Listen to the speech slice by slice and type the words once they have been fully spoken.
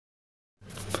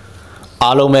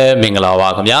အားလုံးပဲမင်္ဂလာပါ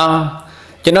ခင်ဗျာ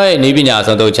ကျွန်တော်ရဲ့နေ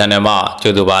ပညာဆုံးတို့ channel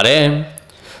မှာကြိုဆိုပါ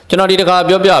ရစေကျွန်တော်ဒီ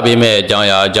တစ်ခါပြောပြပေးမယ့်အကြောင်း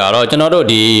အရာကြတော့ကျွန်တော်တို့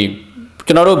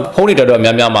ဖုန်းတွေတော်တော်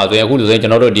များများမှာဆိုရင်အခုဆိုရင်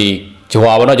ကျွန်တော်တို့ဒီ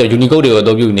Java ဘောနော်ကျွန်တော် Unicode တွေကို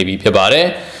အသုံးပြုနေပြီဖြစ်ပါတယ်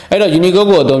အဲ့တော့ Unicode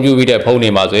ကိုအသုံးပြုပြီးတဲ့ဖုန်းတွေ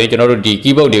မှာဆိုရင်ကျွန်တော်တို့ဒီ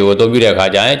keyboard တွေကိုအသုံးပြုတဲ့အခါ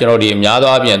ကျရင်ကျွန်တော်ဒီအများသော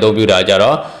အားဖြင့်အသုံးပြုတာကြ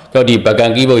တော့ကျွန်တော်ဒီ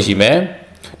backend keyboard ရှိမယ်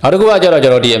နောက်တစ်ခုကကြတော့ကျွ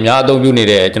န်တော်ဒီအများအသုံး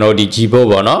ပြုနေတဲ့ကျွန်တော်ဒီ Gboard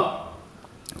ပေါ့နော်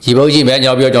Gboard ရှိမယ်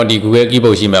ကျွန်တော်ပြောကျွန်တော်ဒီ Google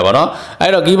Keyboard ရှိမယ်ပေါ့နော်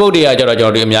အဲ့တော့ Keyboard တွေကကြတော့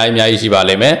ကျွန်တော်ဒီအများကြီး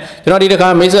ရှိပါလိမ့်မယ်ကျွန်တော်ဒီ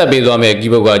တစ်ခါမိတ်ဆက်ပေးသွားမယ့်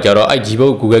Keyboard ကကြတော့အဲ့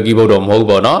Gboard Google Keyboard တော့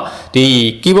မဟုတ်ပေါ့နော်ဒီ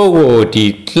Keyboard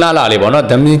ကိုဒီလှလေးပေါ့နော်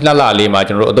ဓမီလှလေး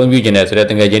မှာကျွန်တော်တို့အသုံးပြုခြင်းနဲ့ဆိုတဲ့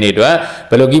တကယ်ချင်းတွေ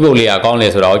အတွက်ဘယ်လို Keyboard လေးအကောင်းလဲ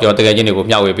ဆိုတာကိုကျွန်တော်တကယ်ချင်းတွေကို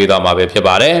မျှဝေပေးသွား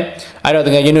မှာပဲဖြစ်ပါတယ်အဲ့တော့တ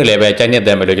ကယ်ချင်းတွေလ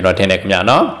ည်းပဲကြိုက်နေတဲ့မယ်လို့ကျွန်တော်ထင်တယ်ခင်ဗျာ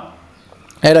နော်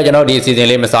အဲ့တော့ကျွန်တော်ဒီအစီအ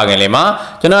စဉ်လေးမစခင်လေး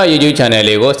မှာကျွန်တော် YouTube channel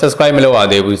လေးကို subscribe မလုပ်ရ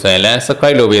သေးဘူးဆိုရင်လည်း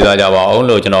subscribe လုပ်ပေးသွားကြပါအောင်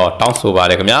လို့ကျွန်တော်တောင်းဆိုပါ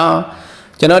တယ်ခင်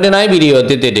ဗျာကျွန်တော်ဒီနေ့ဗီဒီယို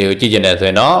တစ်တွေကိုကြည့်ကြတယ်ဆို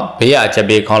ရင်တော့ဘေး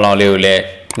အချက်ပေးခေါင်းလောင်းလေးကိုလည်း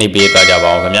နှိပ်ပေးသွားကြပါ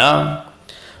အောင်ခင်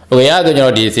ဗျာโอเคအဲ့ဒါ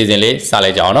ကျွန်တော်ဒီအစီအစဉ်လေးစ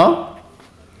လိုက်ကြအောင်နော်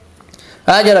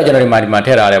အဲ့ကြတော့ကျွန်တော်ဒီမှာထ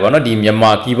ည့်ထား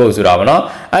တယ်ပေါ့နော်ဒီမြန်မာ keyboard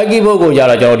ဆိုတာပေါ့နော်အဲ့ keyboard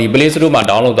ကိုကြတော့ကျွန်တော်ဒီ Play Store မှာ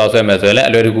download သွားဆွဲမယ်ဆိုရင်လည်း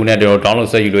အလွယ်တကူနဲ့ကျွန်တော် download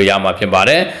ဆွဲယူလို့ရမှာဖြစ်ပါတ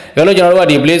ယ်ပြောလို့ကျွန်တော်တို့က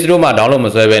ဒီ Play Store မှာ download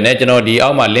မဆွဲဘဲနဲ့ကျွန်တော်ဒီ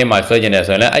အောက်မှာ link မှာဆွဲကျင်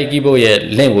တယ်ဆိုရင်လည်းအဲ့ keyboard ရဲ့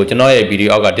link ကိုကျွန်တော်ရဲ့ video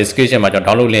အောက်က description မှာကျွန်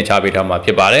တော် download link ချပေးထား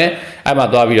မှာဖြစ်ပါတယ်အဲ့မှာ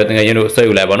သွားပြီးတော့တကယ်ချင်းတို့ဆွဲ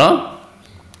ယူ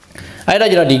လိုက်ပေါ့နော်အဲ့တော့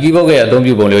ကျွန်တော်ဒီ keyboard ရဲ့အသုံး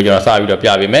ပြုပုံလေးကိုကျွန်တော်စပြီးတော့ပြ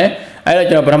ပေးမယ်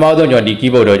အဲ့တော့ကျွန်တော်ပထမဆုံးကျွန်တော်ဒီ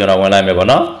keyboard ကိုကျွန်တော်ဝင်လိုက်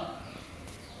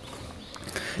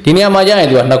မယ်ပေါ့နော်ဒီနေရာမှာကျ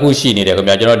ရင်သူကနှစ်ခုရှိနေတယ်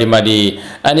ခင်ဗျာကျွန်တော်ဒီမှာဒီ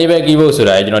enable keyboard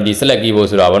ဆိုတာကျွန်တော်ဒီ select keyboard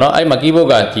ဆိုတာပေါ့နော်အဲ့မှာ keyboard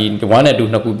ကဒီ1နဲ့2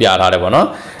နှစ်ခုပြထားတယ်ပေါ့နော်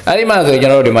အဲ့ဒီမှာဆိုရင်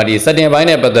ကျွန်တော်တို့ဒီမှာဒီ setting ဘိုင်း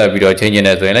နဲ့ပတ်သက်ပြီးတော့ချိန်ကျင်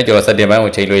နေဆိုရင်လည်းကျွန်တော် setting ဘိုင်း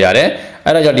ကိုချိန်လို့ရတယ်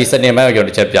အဲ့တော့ကျွန်တော်ဒီ setting ဘိုင်းကိုကျွန်တော်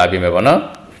တစ်ချက်ပြပေးမယ်ပေါ့နော်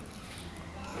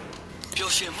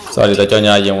sorry တော့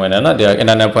ကျွန်တော်ရင်ဝင်တယ်နော်ဒီ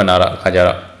internet ဖွင့်လာတာအခါကျ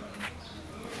တော့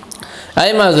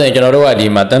အဲ့မှာဆိုရင်ကျွန်တော်တို့ကဒီ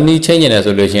မှာသမီးချိန်နေ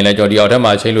တယ်ဆိုလို့ရှိရင်လည်းကျွန်တော်ဒီအောက်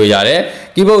ထပ်မှာချိန်လို့ရတယ်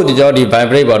keyboard ဒီကျွန်တော်ဒီ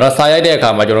vibrate ပေါ့နော်စာရိုက်တဲ့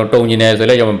အခါမှာကျွန်တော်တုံနေတယ်ဆို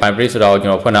လည်းကျွန်တော် vibrate ဆိုတာကို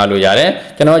ကျွန်တော်ဖွင့်ထားလို့ရ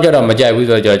တယ်ကျွန်တော်ကျတော့မကြိုက်ဘူး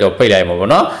ဆိုတော့ကျွန်တော်ဖိတ်လိုက်မှာပေါ့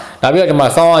နော်ဒါပြီးတော့ဒီမှာ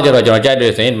sound ကကျတော့ကျွန်တော်ကြိုက်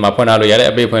တယ်ဆိုရင်ဒီမှာဖွင့်ထားလို့ရတယ်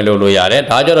အပိတ်ဖွင့်လို့ရတယ်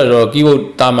ဒါကျတော့ကျွန်တော် keyboard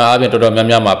တာမန်အပြင်တော်တော်များ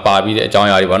များမှာပါပြီးတဲ့အကြောင်း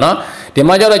အရာတွေပေါ့နော်ဒီ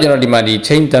မှာကျတော့ကျွန်တော်ဒီ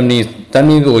မှာဒီချိန်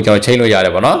သမီးကိုကျွန်တော်ချိန်လို့ရ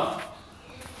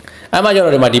တယ်ပေါ့နော်အဲ့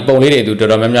မှာကျတော့ဒီမှာဒီပုံလေး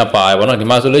တွေသူတော်တော်များများပါတယ်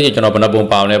ဗောနော်ဒီမှာဆိုလို့ရှိရင်ကျွန်တော်ဘယ်နှပုံ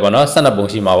ပါအောင်လဲဗောနော်12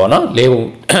ပုံရှိမှာဗောနော်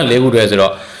4ခုတည်း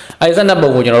ဆိုတော့အဲ့12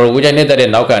ပုံကိုကျွန်တော်တို့ဝေချိုင်းနေ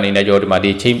တဲ့နောက်ခံအနေနဲ့ကျွန်တော်ဒီမှာဒီ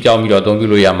ချိန်ပြောင်းပြီးတော့အသုံးပြု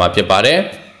လို့ရမှာဖြစ်ပါ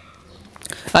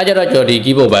တယ်အဲ့ကျတော့ကျွန်တော်ဒီ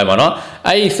keyboard ဘိုင်း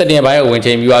ဗောနော်အဲ့ဒီ setting ဘိုင်းကိုဝင်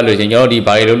ချိန်ပြီးသွားလို့ရှိရင်ကျွန်တော်ဒီ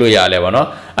ဘာတွေလုပ်လို့ရလဲ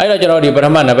ဗောနော်အဲ့တော့ကျွန်တော်ဒီပ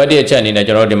ထမနံပါတ်1အချက်အနေ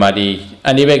နဲ့ကျွန်တော်ဒီမှာဒီ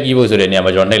enable keyboard ဆိုတဲ့နေရာ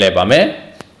မှာကျွန်တော်နှိပ်လိုက်ပါ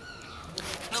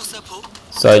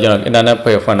မယ်ဆိုတော့ကျွန်တော် internet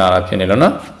ဖွ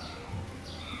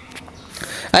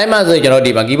င့်လာတာဖြစ်နေလို့နော်အဲ့မှာဆို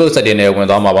ကျွန်တော်ဒီမှာ keyboard setting တွေဝင်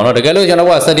သွားမှာပါเนาะတကယ်လို့ကျွန်တော်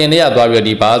က setting တွေကသွားပြီးတော့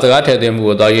ဒီဘာစကားထည့်သွင်းမှု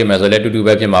ကိုသွားရွေးမယ်ဆိုလ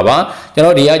ည်းတူတူပဲဖြစ်မှာပါ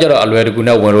ကျွန်တော်ဒီကကျတော့အလွယ်တကူ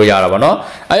နဲ့ဝင်လို့ရတာပါเนา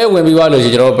ะအဲ့ဝင်ပြီးသွားလို့ရှိ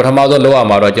ရင်ကျွန်တော်ပထမဆုံးလောက်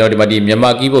ရမှာတော့ကျွန်တော်ဒီမှာဒီမြန်မာ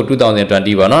keyboard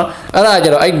 2020ပါเนาะ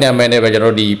အဲ့ဒါကျတော့အဲ့နာမည်နဲ့ပဲ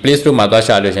ကျွန်တော်ဒီ Play Store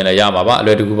မှာသွားရှာလို့ရှင်လည်းရမှာပါ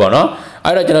အလွယ်တကူပေါ့เนาะ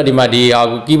အဲ့တော့ကျွန်တော်ဒီမှာဒီ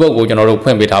keyboard ကိုကျွန်တော်တို့ဖွ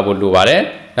င့်ပေးထားဖို့လိုပါ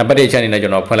တယ်နံပါတ်1ချက်အနေနဲ့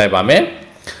ကျွန်တော်ဖွင့်လိုက်ပါမယ်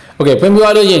โอเคဖွ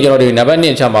င့်ပြီးသွားလို့ရှိရင်ကျွန်တော်ဒီနံပါတ်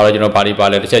2ချက်မှာတော့ကျွန်တော်ဘာ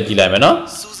လဲတစ်ချက်ကြည့်လိုက်မယ်เนาะ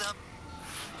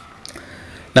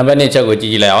နံပါတ်2ချက်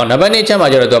ကိုကြည့်လိုက်အောင်နံပါတ်2ချက်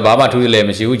မှာကျတော့သူကဘာမှထူးတယ်လည်း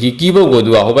မရှိဘူးဒီ keyboard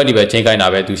ကိုသူကဟိုဘက်ဒီဘက်ချိန်ခိုင်းတာ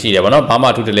ပဲသူရှိတယ်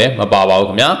ဗောနော်ဘာမှထူးတယ်လည်းမပါပါ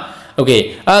ဘူးခင်ဗျာโอเ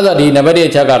คအဲ့ဒါဒီနံပါတ်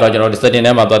1ချက်ကတော့ကျွန်တော်ဒီ setting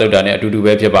ထဲမှာသွားလုပ်တာ ਨੇ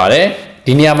အတူတူပဲဖြစ်ပါတယ်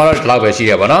ဒီနေရာမှာတော့ဒီလောက်ပဲ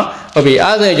ရှိရပါတော့โอเค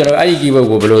အဲ့ဒါကျွန်တော်အဲ့ဒီ keyboard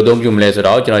ကိုဘယ်လိုအသုံးပြုမလဲ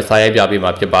ဆိုတော့ကျွန်တော်စာရိုက်ပြပေး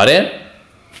မှာဖြစ်ပါတယ်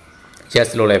yes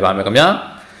လုပ်လိုက်ပါမယ်ခင်ဗျာ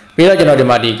ပြီးတော့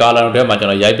ကျွန်တော်ဒီမှာဒီ color ထဲမှာကျွန်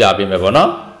တော်ရိုက်ပြပေးမယ်ဗောနော်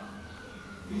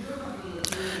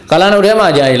ကာလနိုထဲ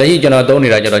မှာကြာရင်လက်ရှိကျွန်တော်သုံးနေ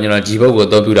တာကျတော့ကျွန်တော် Gboard ကိုအ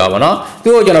သုံးပြုတာပါเนา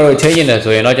ะသူ့ကိုကျွန်တော်တို့ချိန်နေတယ်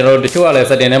ဆိုရင်တော့ကျွန်တော်တို့တချို့ကလည်း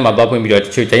setting ထဲမှာသွားဖွင့်ပြီးတော့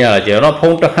တချို့ချိန်ရတာကျတော့เนาะဖု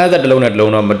န်းတစ်ခါဆက်တစ်လုံးနဲ့တစ်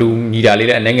လုံးတော့မတူညီတာလေး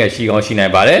လည်းအနည်းငယ်ရှိကောင်းရှိ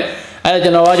နိုင်ပါတယ်အဲ့ဒါကျွ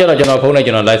န်တော်ကကျတော့ကျွန်တော်ဖုန်းနဲ့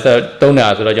ကျွန်တော် live set သုံးနေ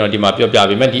တာဆိုတော့ကျွန်တော်ဒီ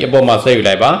မှာပြောပြပေးမယ်ဒီအပေါ်မှာဆက်ယူ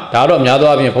လိုက်ပါဒါတော့အများ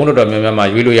သောအားဖြင့်ဖုန်းတော်တော်များများ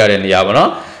မှာရွေးလို့ရတဲ့နေရာပါเนา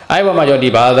ะအဲ့ဒီပေါ်မှာကျွန်တော်ဒီ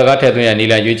ဘာသာစကားထည့်သွင်းရနေ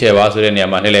လံရွေးချယ်ပါဆိုတဲ့နေရာ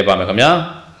မှာနှိပ်လိုက်ပါမယ်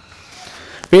ခင်ဗျာ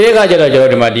ပြီးတဲ့အခါကျတော့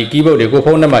ကျွန်တော်ဒီမှာဒီ keyboard တွေကို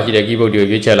ဖုန်းထဲမှာရှိတဲ့ keyboard တွေကို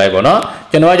ရွေးချယ်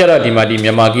လိုက်ပါတော့ကျွန်တော်ကကျတော့ဒီမှာဒီမြ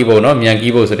န်မာ keyboard เนาะမြန်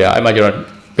keyboard ဆိုတဲ့အဲ့မှာ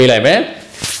ကျွန်တော်ပေးလိုက်မယ်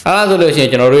အဲ့ဒါဆိုလို့ရှိရင်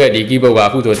ကျွန်တော်တို့ရဲ့ဒီ keyboard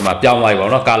ကအခုဆိုဒီမှာပြောင်းသွားပြီပေါ့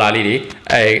เนาะ color လေးတွေ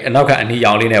အနောက်ကအနီ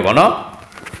ရောင်လေးနဲ့ပေါ့เนา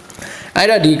ะအဲ့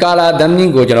တော့ဒီ color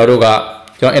theming ကိုကျွန်တော်တို့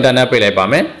ကကျွန်တော် internet ပိတ်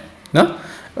လိုက်ပါမယ်เนาะ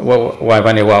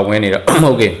wifi နဲ့ဝင်နေတော့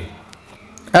okay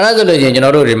အဲ့ဒါဆိုလို့ရှိရင်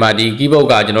ကျွန်တော်တို့ဒီမှာဒီ keyboard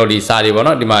ကကျွန်တော်ဒီစာ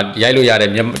တွေပေါ့နော်ဒီမှာရိုက်လို့ရ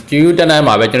တဲ့ကျူးတန်းတ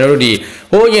န်းမှာပဲ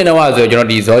ကျွန်တော်တို့ဒီဟိုးရင်တော့ဆိုကျွန်တော်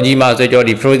ဒီဇော်ကြီးမှာဆို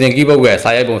ကျွန်တော်ဒီ frozen keyboard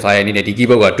ကစာရိုက်ပုံစာရိုက်နေတဲ့ဒီ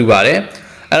keyboard ကတူပါတယ်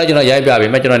အဲ့တော့ကျွန်တော်ရိုက်ပြပေး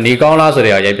မယ်ကျွန်တော်နေကောင်းလားဆို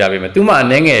တဲ့ရိုက်ပြပေးမယ်သူ့မှာ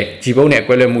အနှဲငယ် Gboard နဲ့အ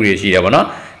ကွဲလွဲမှုတွေရှိတယ်ပေါ့နော်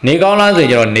နေကောင်းလားဆို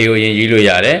ရင်ကျွန်တော်နေကိုရင်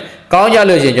ရေးလို့ရတယ်ကော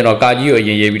င်းကြလို့ရှိရင်ကျွန်တော်ကာကြီးကိုရ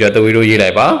င်ရေးပြီးတော့သွေးလို့ရေး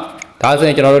လိုက်ပါဒါဆို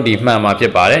ရင်ကျွန်တော်တို့ဒီမှန်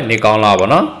မှာဖြစ်ပါတယ်နေကောင်း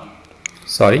လားပေါ့နော်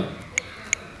sorry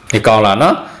နေကောင်း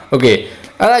လားနော် okay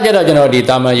အဲ့ဒါကြတော့ကျွန်တော်ဒီ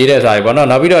တာမန်ရေးတဲ့စာတွေပေါ့နော်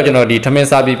နောက်ပြီးတော့ကျွန်တော်ဒီထမ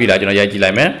င်းစားပြီးပြီလားကျွန်တော်ရိုက်ကြ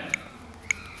ည့်လိုက်မယ်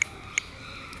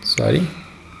sorry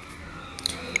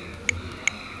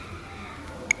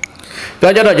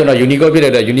ပြောကြတော့ကျွန်တော် Unicode ဖြစ်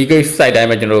တဲ့အတွက် Unicode site တိုင်း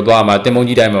မှာကျွန်တော်တို့သွားမှာတင်ပုံ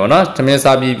ကြီးတိုင်းမှာပေါ့နော်သမင်း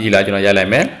စားပြီးပြီလားကျွန်တော်ရိုက်လို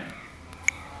က်မယ်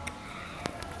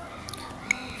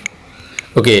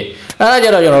okay အဲ့ဒါကြ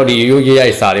တော့ကျွန်တော်ဒီရိုးရို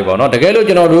က်စာတွေပေါ့နော်တကယ်လို့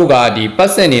ကျွန်တော်တို့ကဒီပ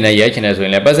တ်စင်နေနဲ့ရိုက်ချင်တယ်ဆိုရ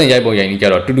င်လည်းပတ်စင်ရိုက်ပုံရိုက်နေကြ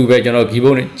တော့တူတူပဲကျွန်တော်ဂီ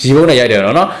ဘုံနဲ့ရိုက်တယ်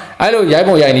နော်အဲ့လိုရိုက်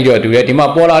ပုံရိုက်နေတော့တူတယ်ဒီမှာ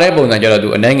ပေါ်လာတဲ့ပုံစံကြတော့သူ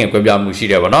အနှဲငယ်ကွဲပြားမှုရှိ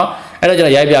တယ်ပေါ့နော်အဲ့တော့ကျွန်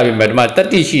တော်ရိုက်ပြပေးမယ်ဒီမှာတက်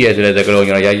တိရှိရဆိုတဲ့စကားလုံး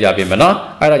ကျွန်တော်ရိုက်ပြပေးမယ်နော်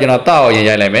အဲ့တော့ကျွန်တော်တောက်အောင်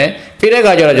ရိုက်လိုက်မယ်ပြီးတဲ့အ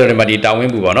ခါကျတော့ကျွန်တော်ဒီမှာဒီတာဝ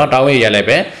င်းပူပေါ့နော်တာဝင်းရိုက်လိုက်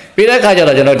ပဲပြီးတဲ့အခါကျ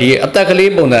တော့ကျွန်တော်ဒီအသက်က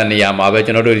လေးပုံစံနေရာမှာပဲ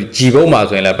ကျွန်တော်တို့ဂျီဘုံမှာ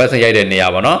ဆိုရင်လည်းပတ်စင်ရိုက်တဲ့နေရာ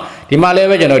ပေါ့နော်ဒီမှာလည်း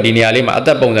ပဲကျွန်တော်ဒီနေရာလေးမှာအသ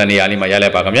က်ပုံစံနေရာလေးမှာရိုက်လို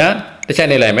က်ပါခင်ဗျာတစ်ချက်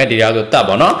နေလိုက်မယ်ဒီတရားဆိုတက်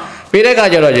ပေါ့နော်ပြီးတဲ့အခါ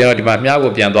ကျတော့ကျွန်တော်ဒီမှာမြား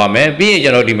ကိုပြန်သွားမယ်ပြီးရင်ကျွ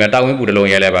န်တော်ဒီမှာတာဝင်းပူတစ်လုံး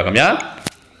ရိုက်လိုက်ပါခင်ဗျာ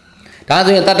ဒါ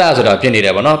ဆိုရင်တတ်တာဆိုတာဖြစ်နေတ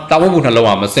ယ်ပေါ့နော်တာဝင်းပူနှလုံးက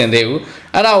မစင်သေးဘူး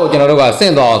အဲ့ဒါကိုကျွန်တော်တို့ကစ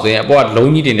င့်သွားအောင်ဆိုရင်အပေါ်က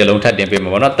လုံးကြီးတင်လုံးထပ်တင်ပေးမှာ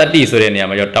ပေါ့နော်တက်တိဆိုတဲ့နေရာ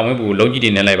မှာကျွန်တော်တာဝင်းပူလုံးကြီးတ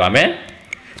င်နေလိုက်ပါမယ်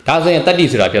ဒါဆိုရင်တက်တိ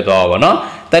ဆိုတာဖြစ်သွားပါပေါ့နော်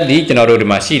တက်တိကျွန်တော်တို့ဒီ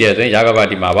မှာရှိတယ်ဆိုရင်ရာဂဘ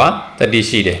ဒီမှာပါတက်တိ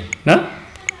ရှိတယ်နော်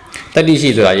တက်တိရှိ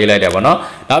ဆိုတာရေးလိုက်တယ်ပေါ့နော်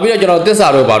နောက်ပြီးတော့ကျွန်တော်သစ္စာ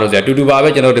တို့ပါလို့ဆိုရင်တူတူပါပဲ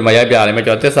ကျွန်တော်ဒီမှာရိုက်ပြရမယ်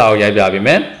ကျွန်တော်သစ္စာကိုရိုက်ပြပေးမ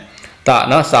ယ်တာ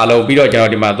နော်စာလုံးပြီးတော့ကျွန်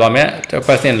တော်ဒီမှာသွားမယ်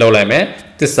question လုပ်လိုက်မယ်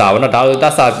သစ္စာပေါ့နော်ဒါဆိုသ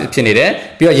စ္စာဖြစ်နေတယ်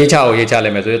ပြီးတော့ရေးချကိုရေးချ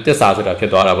လိုက်မယ်ဆိုရင်သစ္စာဆိုတာဖြစ်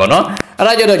သွားတာပေါ့နော်အဲ့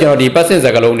ဒါကြတော့ကျွန်တော်ဒီ passive စ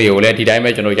ကားလုံးတွေကိုလည်းဒီတိုင်းပဲ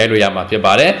ကျွန်တော်ရိုက်လို့ရမှာဖြစ်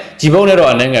ပါတယ်ဂျီဘုံနဲ့တော့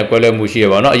အနှဲငယ်ကွဲလွဲမှုရှိရ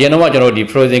ပါတော့အရင်တော့ကျွန်တော်ဒီ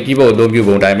frozen keyboard အသုံးပြု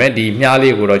ပုံတိုင်းပဲဒီမြား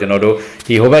လေးကိုတော့ကျွန်တော်တို့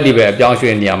ဒီဟိုဘက်ဒီဘက်အပြောင်း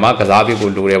ရွှေ့နေရာမှာကစားပေး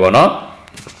ဖို့လိုတယ်ပေါ့နော်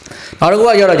နောက်တစ်ခု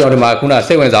ကကျတော့ကျွန်တော်ဒီမှာခုန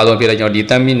စိတ်ဝင်စားဆုံးဖြစ်တဲ့ကျွန်တော်ဒီ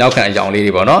တမ်းမီနောက်ခံအကြောင်းလေး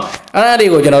တွေပေါ့နော်အဲ့ဒါတွေ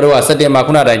ကိုကျွန်တော်တို့က setting မှာ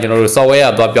ခုနတိုင်းကျွန်တော်တို့ software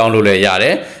ကသွားပြောင်းလို့လည်းရတ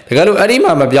ယ်တကယ်လို့အဲ့ဒီ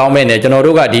မှာမပြောင်းမဲ့နဲ့ကျွန်တော်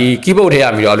တို့ကဒီ keyboard ထဲရ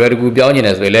ပြီးတော့အလွယ်တကူပြောင်းနေတ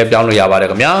ယ်ဆိုရင်လည်းပြောင်းလို့ရပါတယ်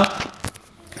ခင်ဗျာ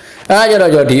အဲ့ဒါကြ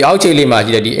တော့ကျွန်တော်ဒီအောက်ခြေလေးမှာ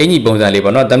ရှိတဲ့ဒီအင်ကြီးပုံစံလေး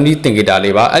ပေါ့နော်တမ်းမီသင်္ကေတ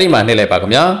လေးပါအဲ့ဒီမှာနှိပ်လိုက်ပါခ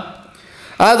င်ဗျာ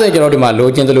အဲ့ဒါဆိုရင်ကျွန်တော်ဒီမှာလို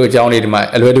ချင်သလိုအကြောင်းလေးဒီမှာ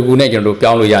အလွယ်တကူနဲ့ကျွန်တော်တို့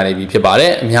ပြောင်းလို့ရနေပြီဖြစ်ပါတ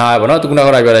ယ်အများပေါ့နော်သူကခုနက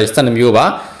ပြောတဲ့12မျိုးပါ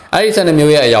အဲ့ဒီ12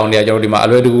မျိုးရဲ့အယောင်တွေကကျွန်တော်ဒီမှာအ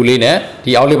လွယ်တကူလေးနဲ့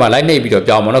ဒီအောက်လေးမှာလိုက်နှိပ်ပြီးတော့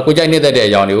ပြောင်းပါတော့ကိုကြိုက်နှိပ်တဲ့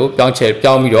အယောင်တွေကိုပြောင်း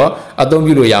ပြီးတော့အသုံး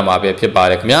ပြုလို့ရမှာပဲဖြစ်ပါ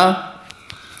တယ်ခင်ဗျာ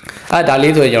အဲ့ဒါ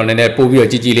လေးဆိုရင်ကျွန်တော်နည်းနည်းပို့ပြီးတော့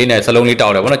ကြည်ကြည်လေးနဲ့စလုံးလေးတော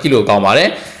က်တယ်ပေါ့နော်ကြည့်လို့ကောင်းပါတယ်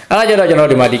အဲ့ဒါကြတော့ကျွန်တော်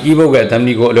ဒီမှာဒီ keyboard ရဲ့ thumb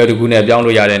ကိုအလွယ်တကူနဲ့ပြောင်း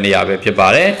လို့ရတဲ့နေရာပဲဖြစ်ပါ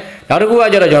တယ်နောက်တစ်ခုက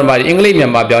ကျတော့ကျွန်တော်ဒီအင်္ဂလိပ်မြ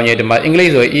န်မာပြောင်းရင်ဒီမှာအင်္ဂလိ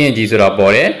ပ်ဆိုရင် ENG ဆိုတာ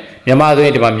ပေါ်တယ်မြန်မာဆိုရ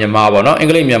င်ဒီမှာမြန်မာပေါ့နော်အင်္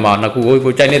ဂလိပ်မြန်မာနှစ်ခု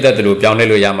ကိုကြိုက်နေတဲ့သူတို့ပြောင်းလဲ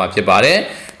လို့ရမှာဖြစ်ပါတယ်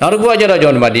နောက်တစ်ခုကကျတော့ကျွ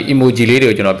န်တော်ဒီမှာဒီ emoji လေးတွေ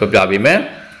ကိုကျွန်တော်ပြောပြပေးမယ်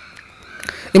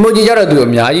emoji ကျတော့သူအ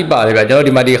များကြီးပါတယ်ဗျကျွန်တော်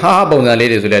ဒီမှာဒီဟာပုံစံလေး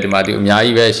တွေဆိုလဲဒီမှာဒီအများ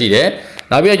ကြီးပဲရှိတယ်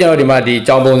နောက်ပြီးတော့ကျွန်တော်ဒီမှာဒီ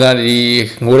ကြောင်ပုံစံဒီ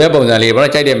ငိုတဲ့ပုံစံလေးပေါ့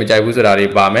နော်ကြိုက်တယ်မကြိုက်ဘူးဆိုတာတွေ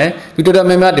ပါမယ်ဒီတော်တော်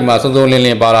များများဒီမှာစုံစုံလင်းလ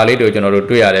င်းပါတာလေးတွေကိုကျွန်တော်တို့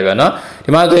တွေ့ရတယ်ဗျနော်ဒီ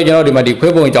မှာဆိုရင်ကျွန်တော်ဒီမှာဒီ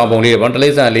ခွေးပုံကြောင်ပုံလေးတွေပေါ့နော်တလိ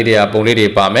မ့်ဆန်လေးတွေကပုံလေးတွေ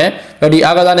ပါမယ်တော့ဒီ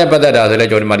အာကာသနဲ့ပတ်သက်တာဆိုလဲ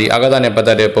ကျွန်တော်ဒီမှာဒီအာကာသနဲ့ပတ်သ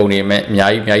က်တဲ့ပုံတွေအ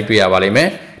များကြီးတွေ့ရပါလိမ့်မယ်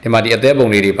ဒီမှာဒီအသေးပုံ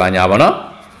လေးတွေပါညာပေါ့နော်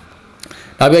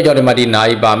နောက်ပြီးတော့ကျွန်တော်ဒီမှာဒီနာ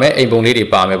ရီပါမယ်အိမ်ပုံလေးတွေ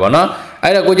ပါမယ်ပေါ့နော်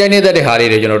အဲ့တော့ကိုကြိုက်နေတဲ့ဟာလေး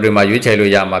တွေကျွန်တော်တို့ဒီမှာရွေးချယ်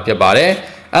လို့ရမှာဖြစ်ပါတယ်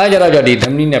အဲ့ကြတော့ဒီ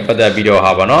thumb နဲ့ပတ်သက်ပြီးတော့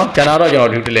ဟာပေါ့နော်ကျွန်တော်တော့ကျွန်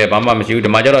တော်ဒီတလေဘာမှမရှိဘူးဒီ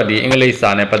မှာကျတော့ဒီအင်္ဂလိပ်စာ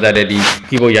နဲ့ပတ်သက်တဲ့ဒီ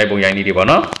keyboard ရိုက်ပုံရိုက်နည်းတွေပေါ့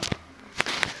နော်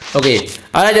okay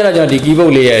အဲ့ဒါကြတော့ကျွန်တော်ဒီ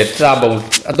keyboard လေးရဲ့စာပုံ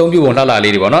အသုံးပြုပုံလှလှ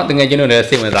လေးတွေပေါ့နော်တကယ်ချင်းတို့လည်း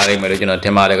စိတ်ဝင်စားနိုင်မယ်လို့ကျွန်တော်ထ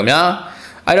င်ပါတယ်ခင်ဗျာ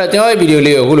အဲ့တော့ကျွန်တော်ရဲ့ဗီဒီယို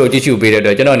လေးကိုအခုလိုကြည့်ရှုပေးတဲ့အ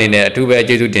တွက်ကျွန်တော်အနေနဲ့အထူးပဲ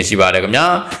ကျေးဇူးတင်ရှိပါတယ်ခင်ဗျာ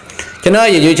ကျွန်တော်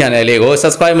ရဲ့ YouTube channel လေးကို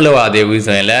subscribe မလုပ်ရသေးဘူး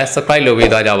ဆိုရင်လည်း subscribe လုပ်ပေး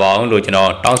သွားကြပါအောင်လို့ကျွန်တော်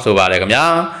တောင်းဆိုပါတယ်ခင်ဗျာ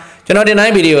ကျွန်တော်ဒီနို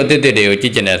င်ဗီဒီယိုအသစ်တွေကိုကြ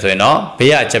ည့်ကျင်နေဆိုရင်တော့ဘေး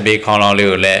ရချက်ပေးခေါင်းလောင်းလေး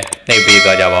ကိုလည်းနှိပ်ပေး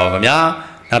သွားကြပါဦးခင်ဗျာ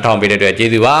နောက်ထောင်ပေးတဲ့အတွက်ကျေး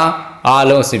ဇူးပါအား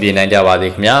လုံးအဆင်ပြေနိုင်ကြပါစေ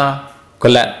ခင်ဗျာ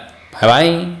good luck bye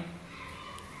bye